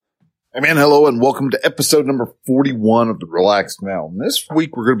Hey man, hello and welcome to episode number 41 of the Relaxed Male. And this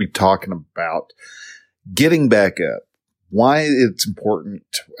week we're going to be talking about getting back up. Why it's important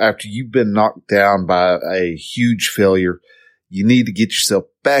after you've been knocked down by a huge failure. You need to get yourself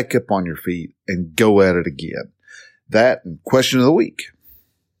back up on your feet and go at it again. That and question of the week.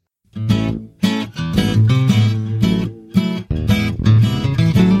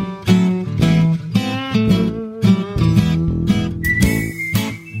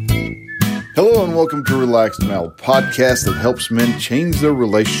 Hello and welcome to Relaxed Male, a podcast that helps men change their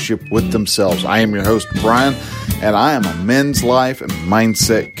relationship with themselves. I am your host, Brian, and I am a men's life and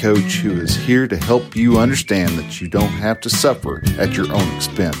mindset coach who is here to help you understand that you don't have to suffer at your own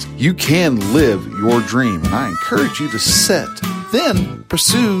expense. You can live your dream, and I encourage you to set, then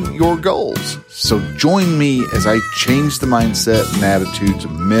pursue your goals. So join me as I change the mindset and attitudes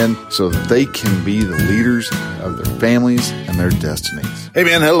of men so that they can be the leaders of their families and their destinies. Hey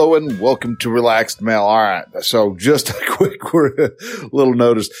man, hello and welcome to Relaxed Male. All right, so just a quick little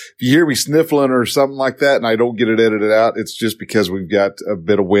notice. If you hear me sniffling or something like that and I don't get it edited out, it's just because we've got a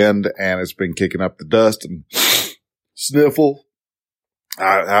bit of wind and it's been kicking up the dust and sniffle.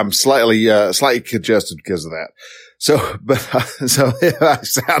 I'm slightly congested because of that. So I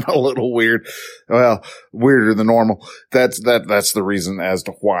sound a little weird. Well, weirder than normal. That's the reason as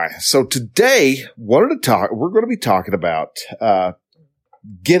to why. So today, we're going to be talking about,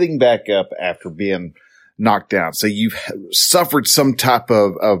 getting back up after being knocked down. So you've suffered some type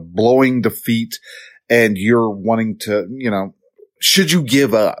of blowing defeat and you're wanting to, should you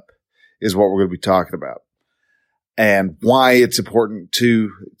give up is what we're going to be talking about and why it's important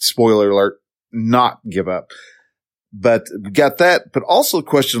to, spoiler alert, not give up. But we got that, but also the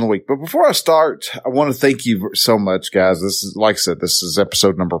question of the week. But before I start, I want to thank you so much, guys. This is, like I said, this is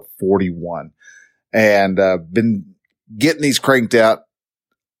episode number 41 and, been getting these cranked out.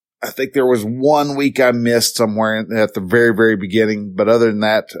 I think there was 1 week I missed somewhere at the very, very beginning. But other than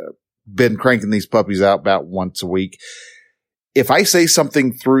that, been cranking these puppies out about once a week. If I say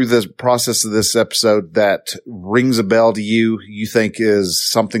something through the process of this episode that rings a bell to you, you think is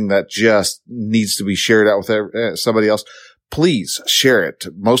something that just needs to be shared out with somebody else, please share it.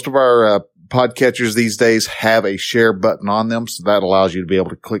 Most of our podcatchers these days have a share button on them. So that allows you to be able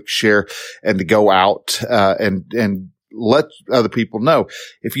to click share and to go out and let other people know.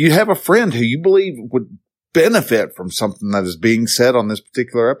 If you have a friend who you believe would benefit from something that is being said on this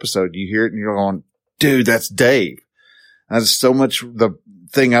particular episode, you hear it and you're going, dude, that's Dave. That's so much the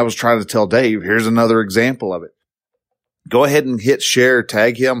thing I was trying to tell Dave. Here's another example of it. Go ahead and hit share,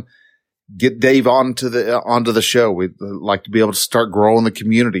 tag him, get Dave onto the show. We'd like to be able to start growing the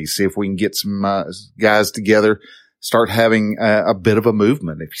community, see if we can get some guys together, start having a bit of a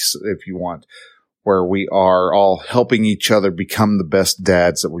movement if you want, where we are all helping each other become the best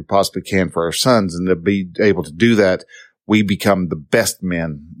dads that we possibly can for our sons. And to be able to do that, we become the best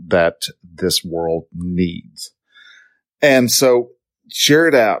men that this world needs. And so share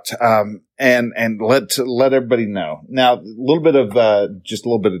it out, and let everybody know. Now, just a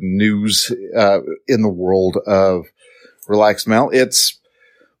little bit of news, in the world of Relaxed Male.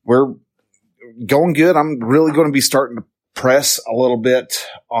 We're going good. I'm really going to be starting to press a little bit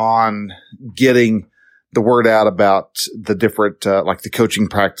on getting the word out about the different, like the coaching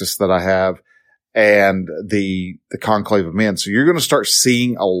practice that I have and the conclave of men. So you're going to start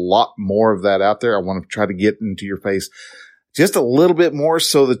seeing a lot more of that out there. I want to try to get into your face just a little bit more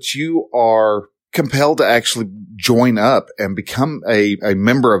so that you are compelled to actually join up and become a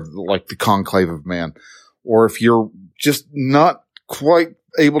member of like the conclave of men. Or if you're just not quite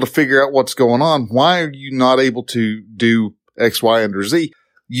able to figure out what's going on, why are you not able to do X, Y, and or Z?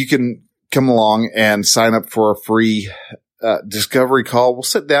 You can come along and sign up for a free discovery call. We'll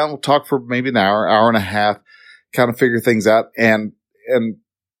sit down. We'll talk for maybe an hour and a half, kind of figure things out and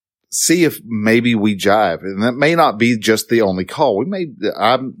see if maybe we jive. And that may not be just the only call.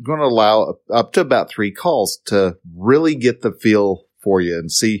 I'm going to allow up to about 3 calls to really get the feel for you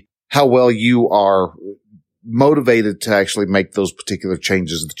and see how well you are motivated to actually make those particular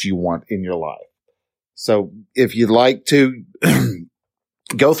changes that you want in your life. So if you'd like to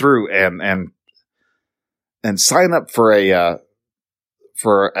go through and sign up for a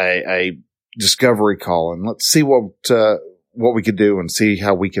discovery call, and let's see what we could do and see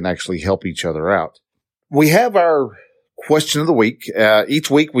how we can actually help each other out. We have our question of the week. Each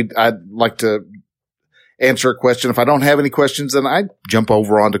week I'd like to answer a question. If I don't have any questions, then I jump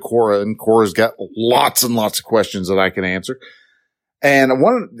over onto Cora, and Cora's got lots and lots of questions that I can answer. And I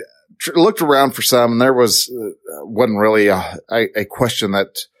looked around for some, and there wasn't really a question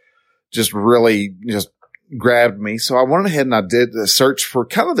that just really grabbed me. So I went ahead and I did a search for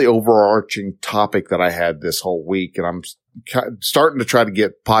kind of the overarching topic that I had this whole week. And I'm starting to try to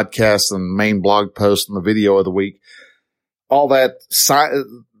get podcasts and main blog posts and the video of the week, all that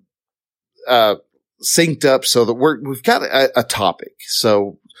synced up so that we've got a topic.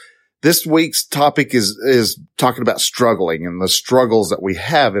 So this week's topic is talking about struggling and the struggles that we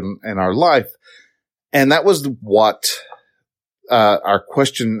have in our life. And that was what our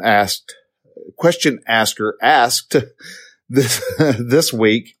question asker asked this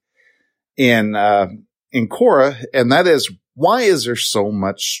week in Quora, and that is, why is there so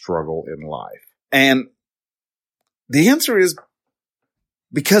much struggle in life? And the answer is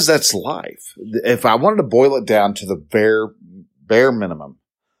because that's life. If I wanted to boil it down to the bare minimum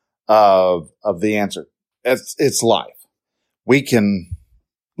of the answer, it's life. We can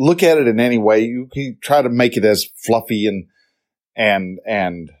look at it in any way. You can try to make it as fluffy and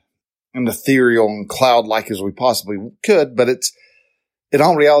ethereal and cloud-like as we possibly could, but in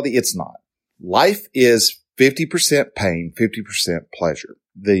all reality, it's not. Life is 50% pain, 50% pleasure.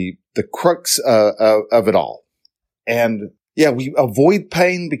 The crux of it all. And yeah, we avoid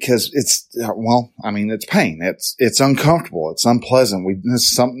pain because it's pain. It's uncomfortable. It's unpleasant.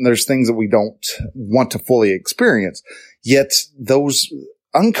 There's things that we don't want to fully experience. Yet those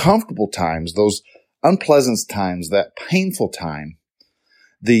uncomfortable times, those unpleasant times, that painful time,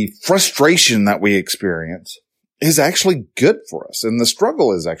 the frustration that we experience is actually good for us. And the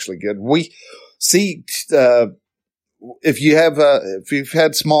struggle is actually good. We see, if you've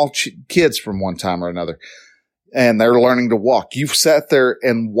had small kids from one time or another and they're learning to walk, you've sat there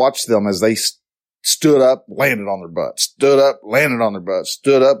and watched them as they stood up, landed on their butt, stood up, landed on their butt,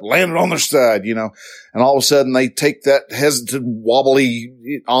 stood up, landed on their side, and all of a sudden they take that hesitant, wobbly,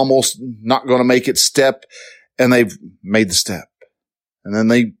 almost not going to make it step, and they've made the step. And then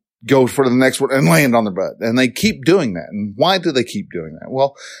they go for the next one and land on their butt. And they keep doing that. And why do they keep doing that?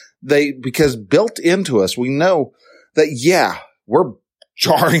 Well, because built into us, we know that, yeah, we're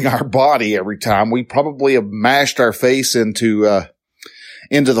jarring our body every time. We probably have mashed our face into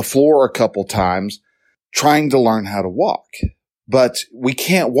the floor a couple times trying to learn how to walk. But we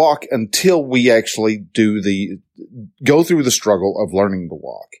can't walk until we actually go through the struggle of learning to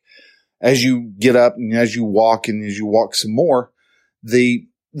walk. As you get up and as you walk some more,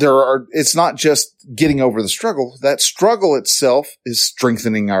 it's not just getting over the struggle. That struggle itself is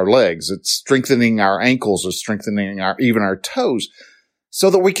strengthening our legs. It's strengthening our ankles. It's strengthening even our toes so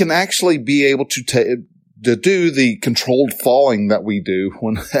that we can actually be able to do the controlled falling that we do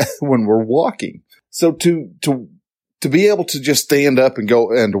when we're walking. So to be able to just stand up and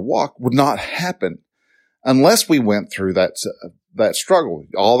go and to walk would not happen unless we went through that struggle.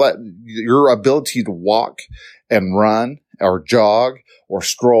 All that, your ability to walk and run or jog or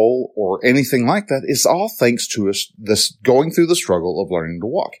stroll or anything like that is all thanks to us, this going through the struggle of learning to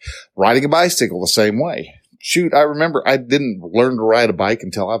walk. Riding a bicycle the same way. Shoot, I remember I didn't learn to ride a bike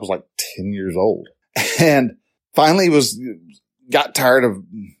until I was like 10 years old. And finally got tired of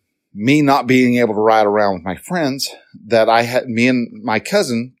me not being able to ride around with my friends that me and my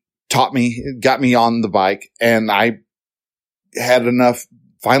cousin got me on the bike, and I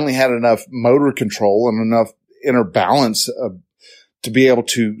finally had enough motor control and enough inner balance to be able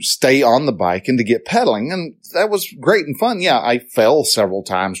to stay on the bike and to get pedaling. And that was great and fun. Yeah, I fell several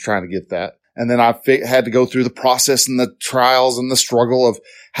times trying to get that. And then I had to go through the process and the trials and the struggle of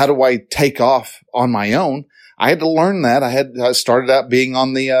how do I take off on my own. I had to learn that. I started out being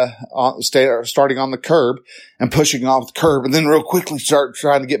starting on the curb and pushing off the curb, and then real quickly start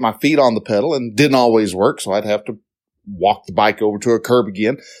trying to get my feet on the pedal, and didn't always work. So I'd have to walk the bike over to a curb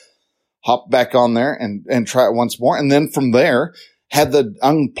again, hop back on there and try it once more. And then from there, had the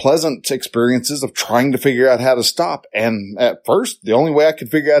unpleasant experiences of trying to figure out how to stop. And at first, the only way I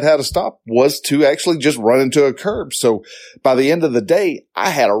could figure out how to stop was to actually just run into a curb. So by the end of the day,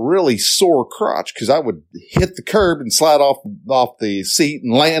 I had a really sore crotch because I would hit the curb and slide off the seat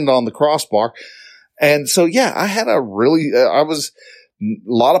and land on the crossbar. And so, yeah, I had I was a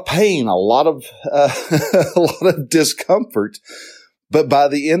lot of pain, a lot of discomfort. But by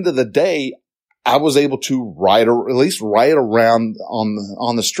the end of the day, I was able to ride around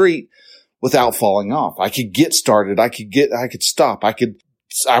on the street without falling off. I could get started. I could stop.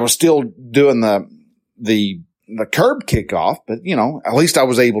 I was still doing the curb kickoff, but at least I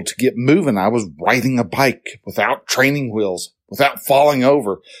was able to get moving. I was riding a bike without training wheels, without falling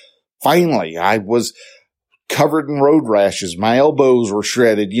over. Finally, I was covered in road rashes. My elbows were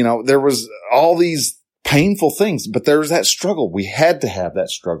shredded. There was all these painful things, but there's that struggle. We had to have that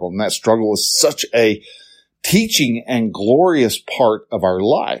struggle, and that struggle is such a teaching and glorious part of our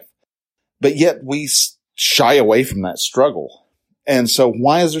life. But yet we shy away from that struggle. And so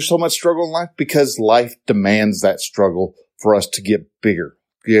why is there so much struggle in life? Because life demands that struggle for us to get bigger,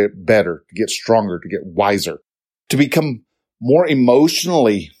 get better, to get stronger, to get wiser, to become more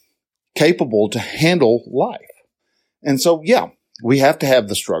emotionally capable to handle life. And so, yeah, we have to have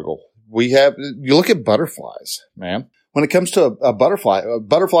the struggle. You look at butterflies, man. When it comes to a butterfly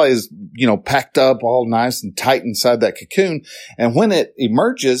is, packed up all nice and tight inside that cocoon. And when it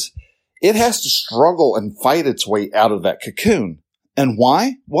emerges, it has to struggle and fight its way out of that cocoon. And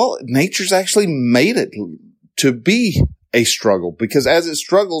why? Well, nature's actually made it to be a struggle, because as it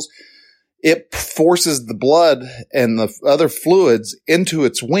struggles, it forces the blood and the other fluids into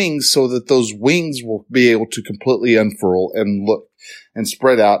its wings so that those wings will be able to completely unfurl and look and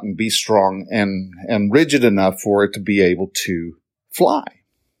spread out and be strong and rigid enough for it to be able to fly.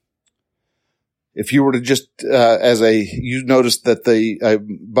 If you were to just, you noticed that the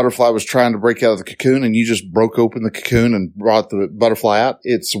butterfly was trying to break out of the cocoon and you just broke open the cocoon and brought the butterfly out,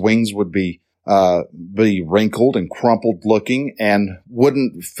 its wings would be wrinkled and crumpled looking and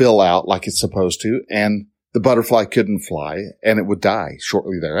wouldn't fill out like it's supposed to. And the butterfly couldn't fly and it would die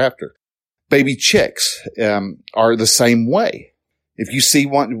shortly thereafter. Baby chicks, are the same way. If you see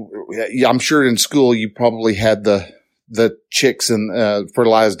one, I'm sure in school you probably had the chicks and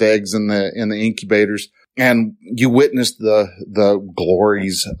fertilized eggs in the incubators, and you witnessed the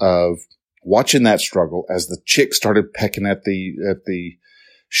glories of watching that struggle as the chick started pecking at the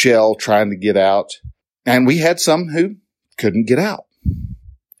shell, trying to get out. And we had some who couldn't get out.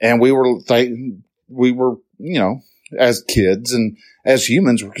 And we were, as kids and as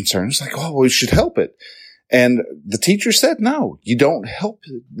humans, we're concerned. It's like, oh, we should help it. And the teacher said, no, you don't help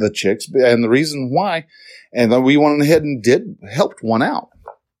the chicks. And the reason why, and then we went ahead and helped one out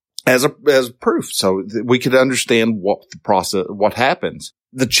as proof. So that we could understand what happens.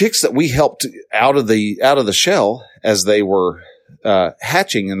 The chicks that we helped out of the shell as they were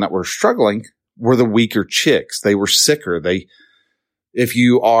hatching and that were struggling were the weaker chicks. They were sicker. If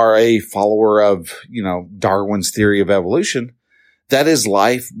you are a follower of, Darwin's theory of evolution, that is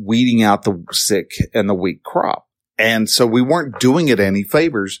life weeding out the sick and the weak crop. And so we weren't doing it any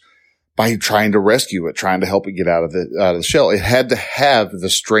favors by trying to rescue it, trying to help it get out of the shell. It had to have the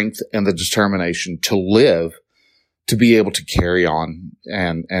strength and the determination to live, to be able to carry on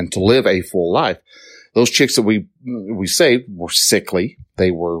and to live a full life. Those chicks that we saved were sickly.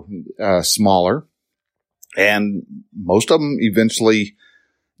 They were smaller, and most of them eventually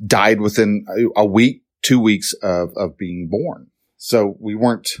died within a week, 2 weeks of being born. So we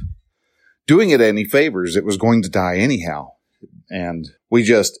weren't doing it any favors. It was going to die anyhow, and we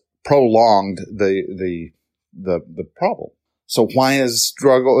just prolonged the problem. So why is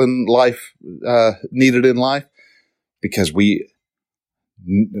struggle in life needed in life? Because we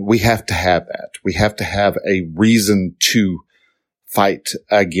have to have that. We have to have a reason to fight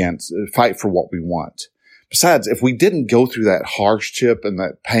for what we want. Besides, if we didn't go through that hardship and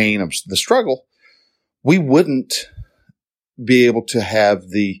that pain of the struggle, we wouldn't be able to have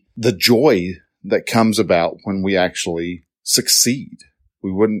the joy that comes about when we actually succeed.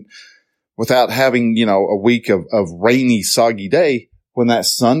 We wouldn't, without having, a week of rainy, soggy day, when that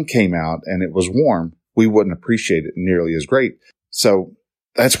sun came out and it was warm, we wouldn't appreciate it nearly as great. So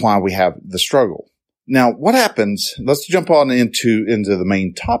that's why we have the struggle. Now, what happens? Let's jump on into the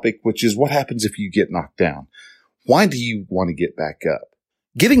main topic, which is what happens if you get knocked down. Why do you want to get back up?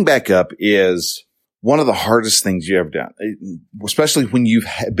 Getting back up is one of the hardest things you ever done, especially when you've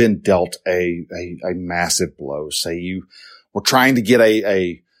been dealt a massive blow. Say you were trying to get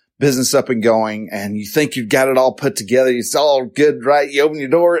a business up and going and you think you've got it all put together. It's all good, right? You open your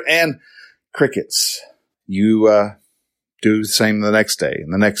door and crickets. You do the same the next day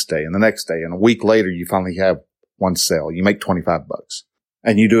and the next day and the next day. And a week later, you finally have one sale. You make $25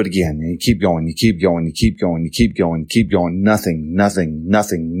 and you do it again. And you keep going, you keep going, you keep going, you keep going, you keep going. Nothing.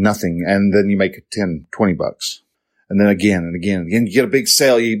 And then you make $10, $20. And then again and again and again, you get a big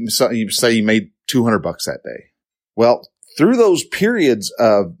sale. You say you made $200 that day. Well, through those periods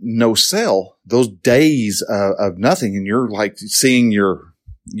of no sale, those days of nothing, and you're like seeing your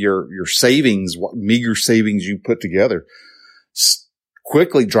savings, what meager savings you put together,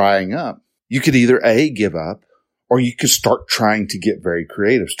 quickly drying up, you could either give up, or you could start trying to get very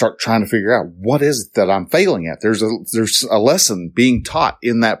creative, start trying to figure out what is it that I'm failing at. There's a lesson being taught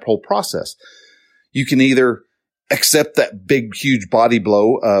in that whole process. You can either accept that big, huge body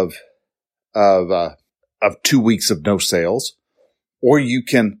blow of 2 weeks of no sales, or you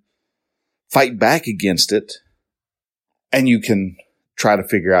can fight back against it and you can try to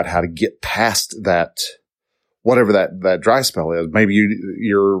figure out how to get past that, whatever that dry spell is. Maybe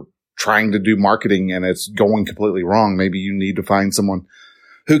you're trying to do marketing and it's going completely wrong. Maybe you need to find someone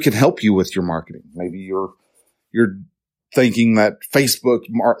who can help you with your marketing. Maybe you're thinking that Facebook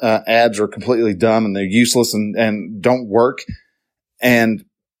ads are completely dumb and they're useless and don't work. And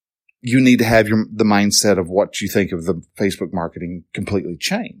you need to have the mindset of what you think of the Facebook marketing completely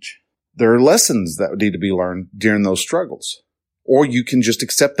change. There are lessons that need to be learned during those struggles. Or you can just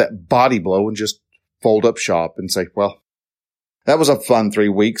accept that body blow and just fold up shop and say, well, that was a fun 3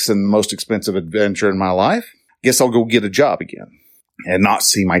 weeks and the most expensive adventure in my life. Guess I'll go get a job again and not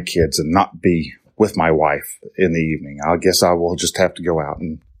see my kids and not be with my wife in the evening. I guess I will just have to go out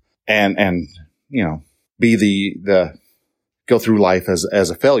and be the go through life as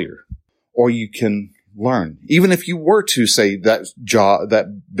a failure. Or you can learn. Even if you were to say that job,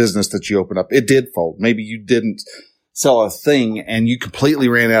 that business that you opened up, it did fold. Maybe you didn't sell a thing and you completely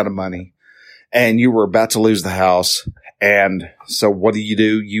ran out of money and you were about to lose the house. And so what do?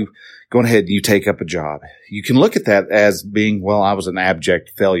 You go ahead and you take up a job. You can look at that as being, well, I was an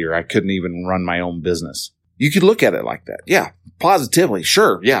abject failure. I couldn't even run my own business. You could look at it like that. Yeah. Positively.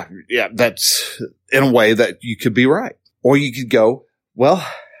 Sure. Yeah. That's in a way that you could be right. Or you could go, well,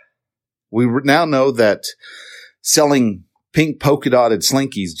 we now know that selling pink polka dotted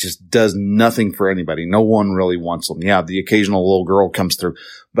slinkies just does nothing for anybody. No one really wants them. Yeah, the occasional little girl comes through,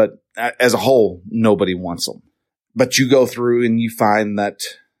 but as a whole, nobody wants them. But you go through and you find that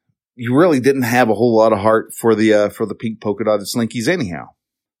you really didn't have a whole lot of heart for the pink polka dotted slinkies anyhow.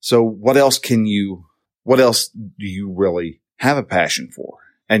 So what else do you really have a passion for?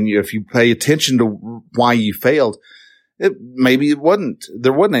 And if you pay attention to why you failed, there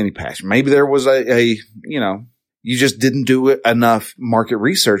wasn't any passion. Maybe there was you just didn't do enough market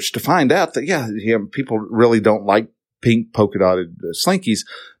research to find out that, people really don't like pink polka dotted slinkies,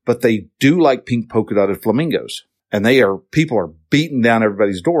 but they do like pink polka dotted flamingos. And people are beating down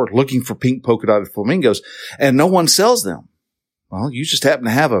everybody's door looking for pink polka dotted flamingos and no one sells them. Well, you just happen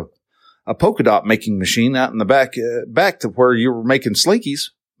to have a polka dot making machine out in the back to where you were making slinkies.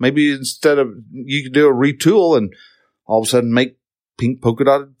 Maybe instead of, you could do a retool and all of a sudden make pink polka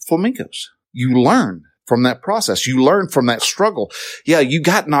dotted flamingos. You learn from that process. You learn from that struggle. Yeah, you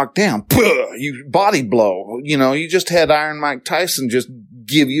got knocked down. You body blow. You just had Iron Mike Tyson just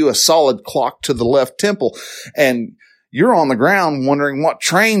give you a solid clock to the left temple and you're on the ground wondering what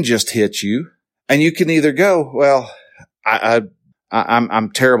train just hit you. And you can either go, well,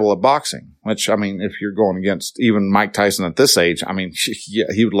 I'm terrible at boxing, which, I mean, if you're going against even Mike Tyson at this age, I mean, yeah,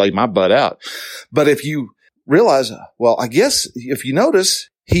 he would lay my butt out. But if you realize, well, I guess if you notice,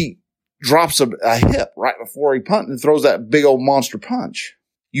 he drops a hip right before he punts and throws that big old monster punch.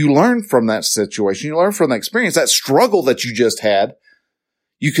 You learn from that situation. You learn from the experience, that struggle that you just had.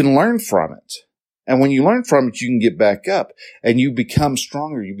 You can learn from it. And when you learn from it, you can get back up and you become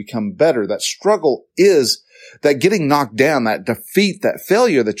stronger. You become better. That struggle is that getting knocked down, that defeat, that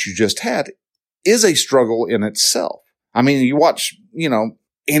failure that you just had is a struggle in itself. I mean, you watch,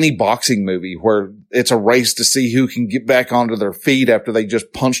 any boxing movie where it's a race to see who can get back onto their feet after they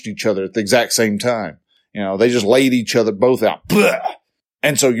just punched each other at the exact same time. They just laid each other both out. Blah!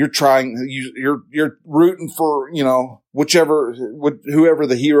 And so you're rooting for, whoever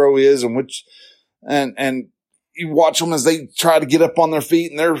the hero is and you watch them as they try to get up on their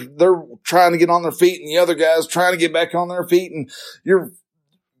feet and they're trying to get on their feet and the other guy's trying to get back on their feet and you're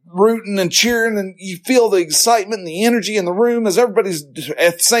rooting and cheering and you feel the excitement and the energy in the room as everybody's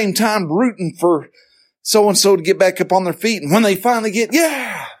at the same time rooting for so-and-so to get back up on their feet. And when they finally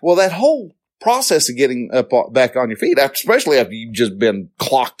that whole process of getting back on your feet, especially after you've just been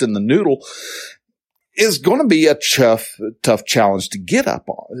clocked in the noodle, is going to be a tough challenge to get up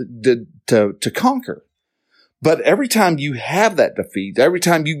on, to conquer. But every time you have that defeat, every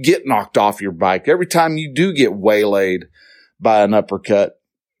time you get knocked off your bike, every time you do get waylaid by an uppercut,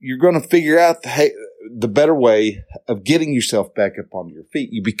 you're going to figure out the better way of getting yourself back up on your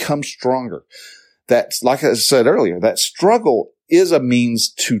feet. You become stronger. That's, like I said earlier, that struggle is a means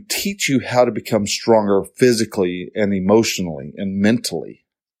to teach you how to become stronger physically and emotionally and mentally.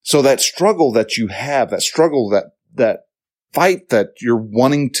 So that struggle that you have, that struggle, that fight that you're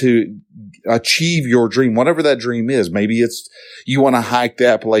wanting to achieve your dream, whatever that dream is. Maybe it's you want to hike the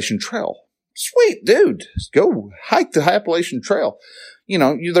Appalachian Trail. Sweet, dude. Go hike the Appalachian Trail.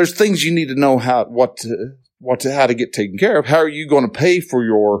 There's things you need to know how to get taken care of. How are you going to pay for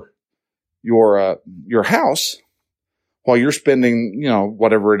your house while you're spending,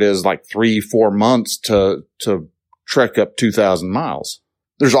 whatever it is, like 3-4 months to trek up 2,000 miles?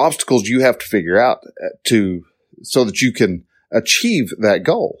 There's obstacles you have to figure out so that you can achieve that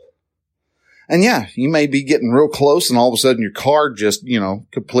goal. And yeah, you may be getting real close and all of a sudden your car just,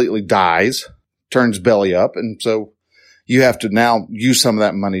 completely dies, turns belly up. And so you have to now use some of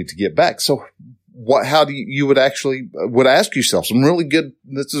that money to get back. So how do you would ask yourself some really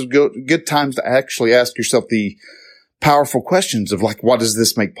this is good times to actually ask yourself the powerful questions of like, what does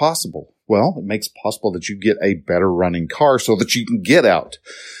this make possible? Well, it makes possible that you get a better running car so that you can get out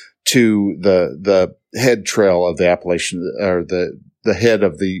to the head trail of the Appalachian, or the head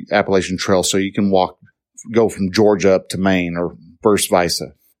of the Appalachian Trail, so you can go from Georgia up to Maine, or vice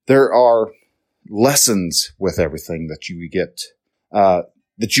versa. There are lessons with everything that you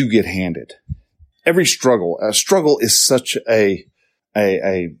get handed. Every a struggle is such a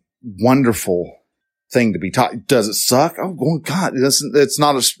wonderful thing to be taught. Does it suck? Oh God,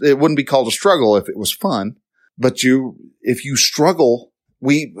 it wouldn't be called a struggle if it was fun. But if you struggle,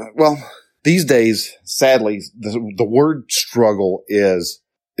 these days, sadly, the word struggle is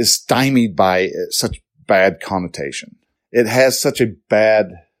stymied by such bad connotation. It has such a bad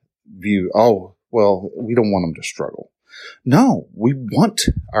view. Oh, well, we don't want them to struggle. No, we want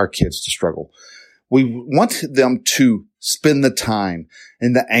our kids to struggle. We want them to spend the time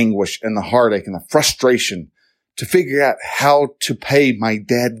and the anguish and the heartache and the frustration to figure out how to pay my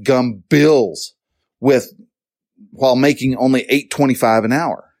dadgum bills while making only $8.25 an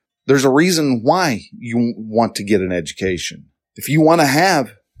hour. There's a reason why you want to get an education. If you want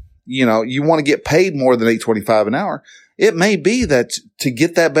to you want to get paid more than $8.25 an hour, it may be that to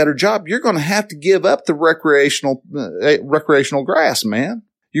get that better job, you're going to have to give up the recreational grass, man.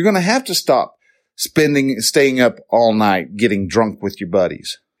 You're going to have to stop staying up all night, getting drunk with your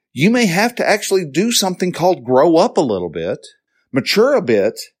buddies. You may have to actually do something called grow up a little bit, mature a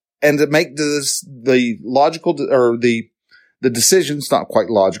bit, and to make the logical, or the decision's not quite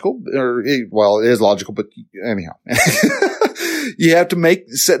logical, it is logical, but anyhow, you have to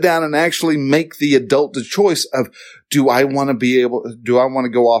sit down and actually make the adult choice of, do I want to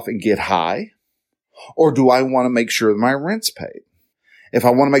go off and get high, or do I want to make sure that my rent's paid? If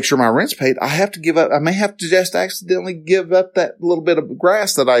I want to make sure my rent's paid, I may have to just accidentally give up that little bit of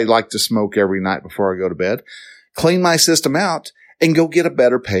grass that I like to smoke every night before I go to bed, clean my system out, and go get a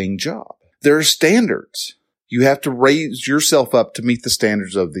better paying job. There are standards. You have to raise yourself up to meet the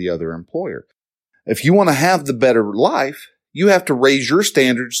standards of the other employer. If you want to have the better life, you have to raise your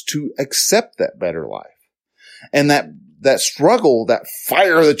standards to accept that better life. And that struggle, that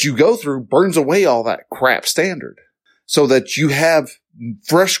fire that you go through burns away all that crap standard so that you have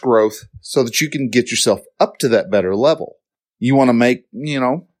fresh growth so that you can get yourself up to that better level. You want to make,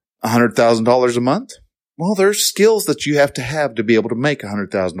 $100,000 a month? Well, there's skills that you have to be able to make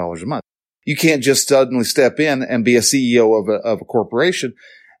 $100,000 a month. You can't just suddenly step in and be a CEO of a corporation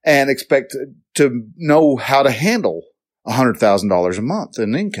and expect to know how to handle $100,000 a month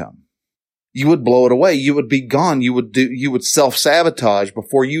in income. You would blow it away. You would be gone. You would self-sabotage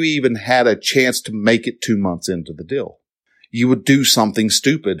before you even had a chance to make it 2 months into the deal. You would do something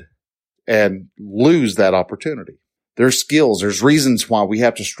stupid and lose that opportunity. There's skills. There's reasons why we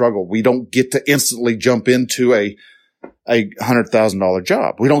have to struggle. We don't get to instantly jump into a $100,000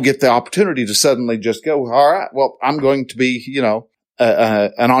 job. We don't get the opportunity to suddenly just go, all right, well, I'm going to be,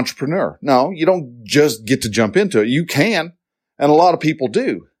 an entrepreneur. No, you don't just get to jump into it. You can. And a lot of people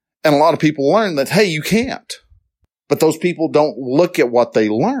do. And a lot of people learn that, hey, you can't. But those people don't look at what they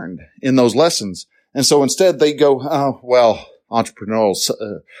learned in those lessons. And so instead they go, oh, well, entrepreneurial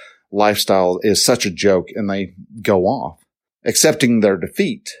lifestyle is such a joke. And they go off, accepting their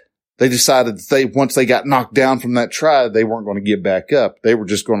defeat. They decided that once they got knocked down from that try, they weren't going to get back up. They were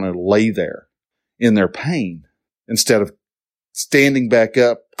just going to lay there in their pain instead of standing back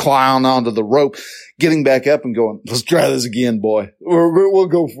up, climbing onto the rope, getting back up and going, let's try this again, boy. We'll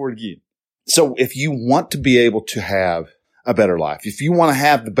go for it again. So if you want to be able to have a better life, if you want to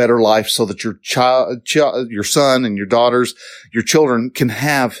have the better life so that your your son and your daughters, your children can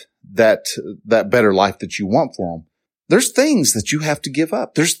have that better life that you want for them, there's things that you have to give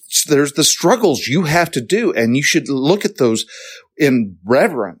up. There's the struggles you have to do, and you should look at those in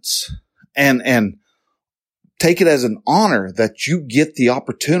reverence and take it as an honor that you get the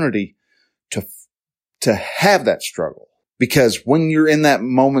opportunity to have that struggle. Because when you're in that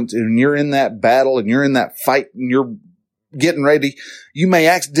moment and you're in that battle and you're in that fight and you're getting ready, you may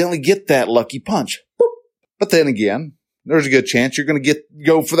accidentally get that lucky punch. But then again, there's a good chance you're going to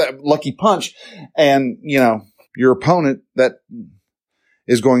go for that lucky punch, and your opponent that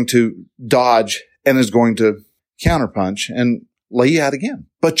is going to dodge and is going to counterpunch and lay you out again.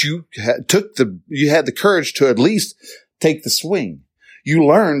 But you had the courage to at least take the swing. You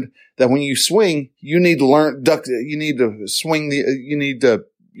learned that when you swing, you need to duck. You need to swing you need to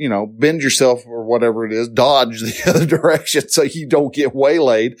bend yourself or whatever it is, dodge the other direction so you don't get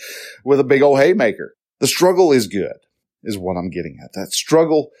waylaid with a big old haymaker. The struggle is good, is what I'm getting at. That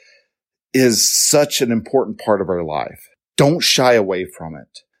struggle is such an important part of our life. Don't shy away from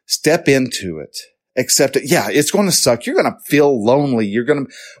it. Step into it. Accept it. Yeah, it's going to suck. You're going to feel lonely. You're going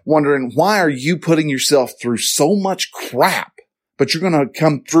to wondering, why are you putting yourself through so much crap? But you're going to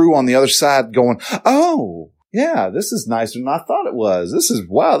come through on the other side going, oh, yeah, this is nicer than I thought it was. This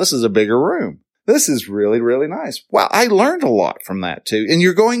is a bigger room. This is really, really nice. Wow, I learned a lot from that too. And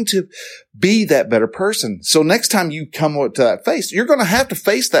you're going to be that better person. So next time you come to that face, you're going to have to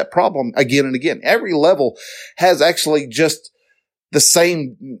face that problem again and again. Every level has actually just the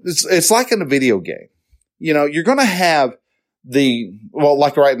same. It's like in a video game. You're going to have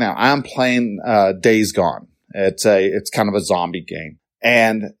like right now, I'm playing Days Gone. It's kind of a zombie game.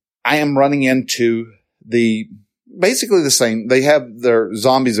 And I am running into basically the same. They have their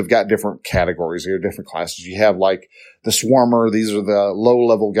zombies have got different categories here, different classes. You have like the Swarmer. These are the low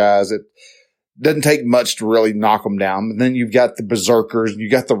level guys. It doesn't take much to really knock them down. And then you've got the Berserkers, and you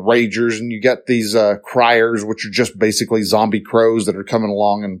got the Ragers, and you got these Criers, which are just basically zombie crows that are coming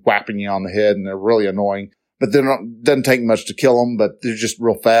along and whapping you on the head, and they're really annoying. But doesn't take much to kill them, but they're just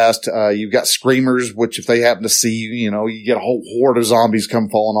real fast. You've got Screamers, which if they happen to see you, you get a whole horde of zombies come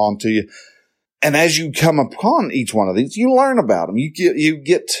falling onto you. And as you come upon each one of these, you learn about them. You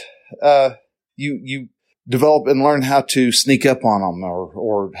develop and learn how to sneak up on them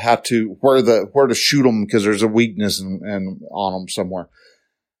or how to, where to shoot them because there's a weakness and on them somewhere.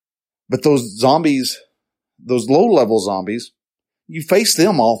 But those zombies, those low level zombies, you face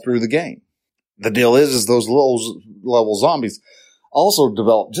them all through the game. The deal is those low level zombies also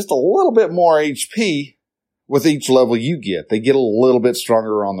develop just a little bit more HP with each level you get. They get a little bit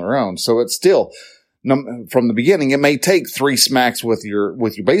stronger on their own. So it's still, from the beginning, it may take 3 smacks with your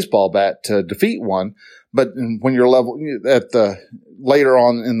baseball bat to defeat one. But when you're later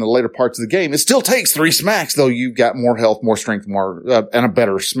on in the later parts of the game, it still takes 3 smacks, though you've got more health, more strength, and a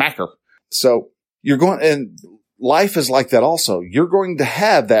better smacker. So and life is like that also. You're going to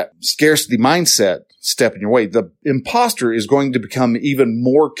have that scarcity mindset step in your way. The imposter is going to become even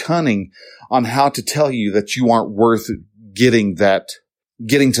more cunning on how to tell you that you aren't worth getting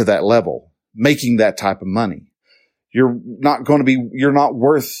to that level, making that type of money. You're not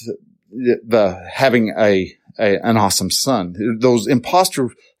worth having an awesome son. Those imposter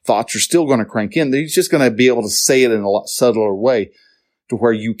thoughts are still going to crank in. He's just going to be able to say it in a lot subtler way to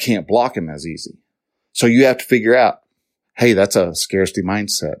where you can't block him as easy. So you have to figure out, hey, that's a scarcity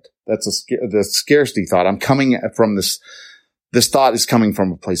mindset. That's the scarcity thought. I'm coming from this thought is coming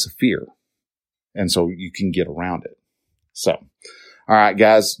from a place of fear. And so you can get around it. So, all right,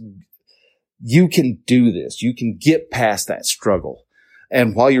 guys, you can do this. You can get past that struggle.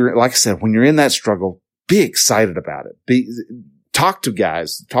 And while like I said, when you're in that struggle, be excited about it. Talk to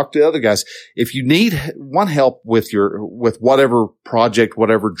other guys. If you want help with whatever project,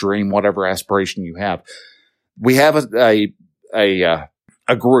 whatever dream, whatever aspiration you have, we have a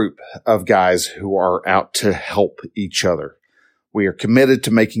group of guys who are out to help each other. We are committed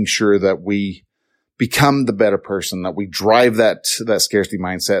to making sure that we become the better person, that we drive that scarcity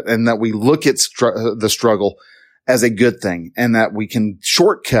mindset, and that we look at the struggle as a good thing, and that we can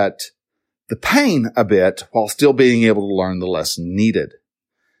shortcut the pain a bit while still being able to learn the lesson needed.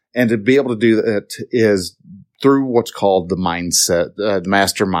 And to be able to do that is through what's called the mindset,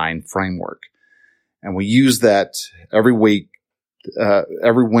 mastermind framework. And we use that every week,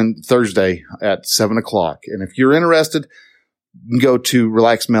 Thursday at 7:00. And if you're interested, you can go to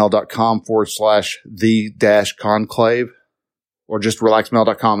relaxedmale.com/the-conclave, or just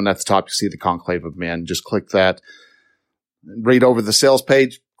relaxedmale.com. And at the top, you see the Conclave of Men. Just click that, read over the sales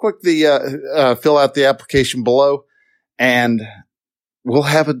page. Click fill out the application below, and we'll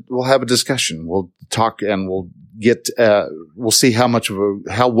have a discussion. We'll talk, and we'll see how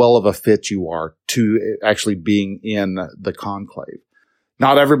well of a fit you are to actually being in the conclave.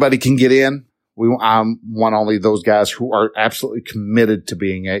 Not everybody can get in. I want only those guys who are absolutely committed to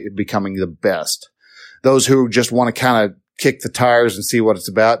becoming the best. Those who just want to kind of kick the tires and see what it's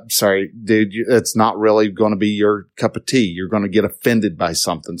about. Sorry, dude, it's not really going to be your cup of tea. You're going to get offended by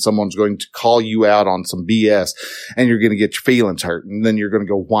something. Someone's going to call you out on some BS, and you're going to get your feelings hurt, and then you're going to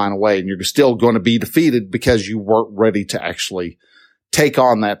go whine away, and you're still going to be defeated because you weren't ready to actually take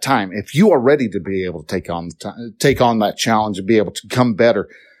on that time. If you are ready to be able to take on that challenge and be able to become better,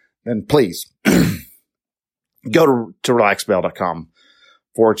 then please go to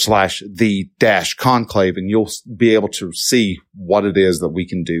relaxedmale.com/the-conclave, and you'll be able to see what it is that we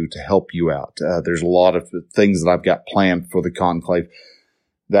can do to help you out. There's a lot of things that I've got planned for the conclave.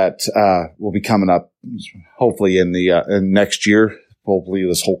 that will be coming up hopefully in next year. Hopefully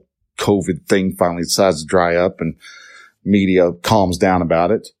this whole COVID thing finally decides to dry up and media calms down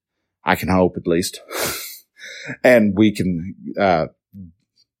about it. I can hope, at least. And we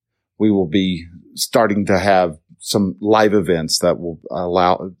will be starting to have some live events that will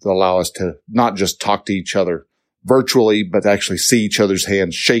allow us to not just talk to each other virtually, but actually see each other's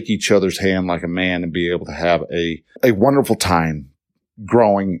hands, shake each other's hand like a man, and be able to have a wonderful time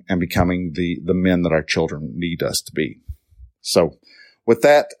growing and becoming the men that our children need us to be. So with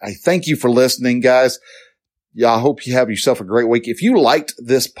that, I thank you for listening, guys. Yeah, I hope you have yourself a great week. If you liked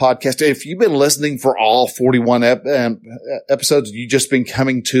this podcast, if you've been listening for all 41 episodes, you've just been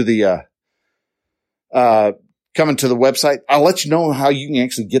coming to the website, I'll let you know how you can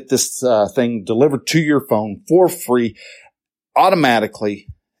actually get this thing delivered to your phone for free automatically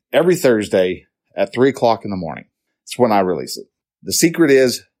every Thursday at 3:00 in the morning. It's when I release it. The secret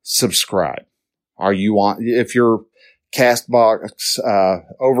is subscribe. If you're Castbox,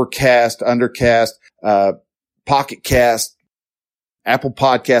 Overcast, Undercast, Pocket Cast, Apple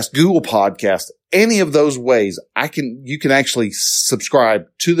Podcast, Google Podcast, any of those ways, you can actually subscribe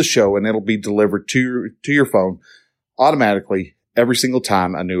to the show, and it'll be delivered to your phone automatically every single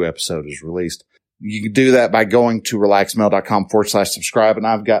time a new episode is released. You can do that by going to relaxedmale.com/subscribe. And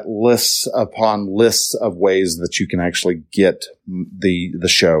I've got lists upon lists of ways that you can actually get the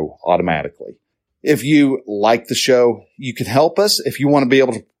show automatically. If you like the show, you can help us. If you want to be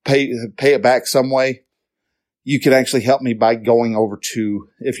able to pay it back some way, you can actually help me by going over to,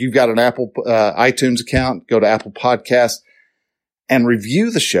 if you've got an Apple iTunes account, go to Apple Podcasts and review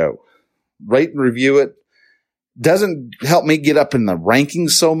the show. Rate and review it. Doesn't help me get up in the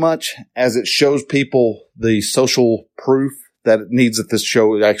rankings so much as it shows people the social proof that it needs, that this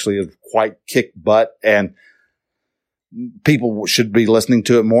show actually is quite kick butt and people should be listening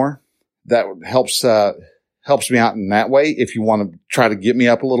to it more. That helps me out in that way. If you want to try to get me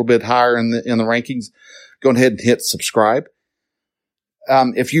up a little bit higher in the rankings, go ahead and hit subscribe.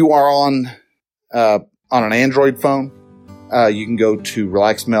 If you are on an Android phone, you can go to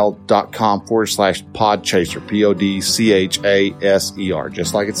relaxedmale.com/podchaser, PODCHASER,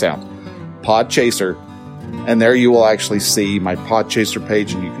 just like it sounds, Podchaser. And there you will actually see my Podchaser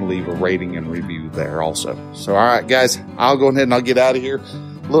page, and you can leave a rating and review there also. So, all right, guys, I'll go ahead and I'll get out of here.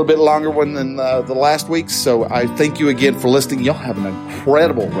 A little bit longer one than the last week. So I thank you again for listening. Y'all have an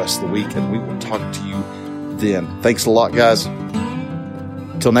incredible rest of the week, and we will talk to you then. Thanks a lot, guys.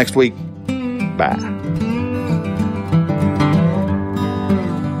 Till next week. Bye.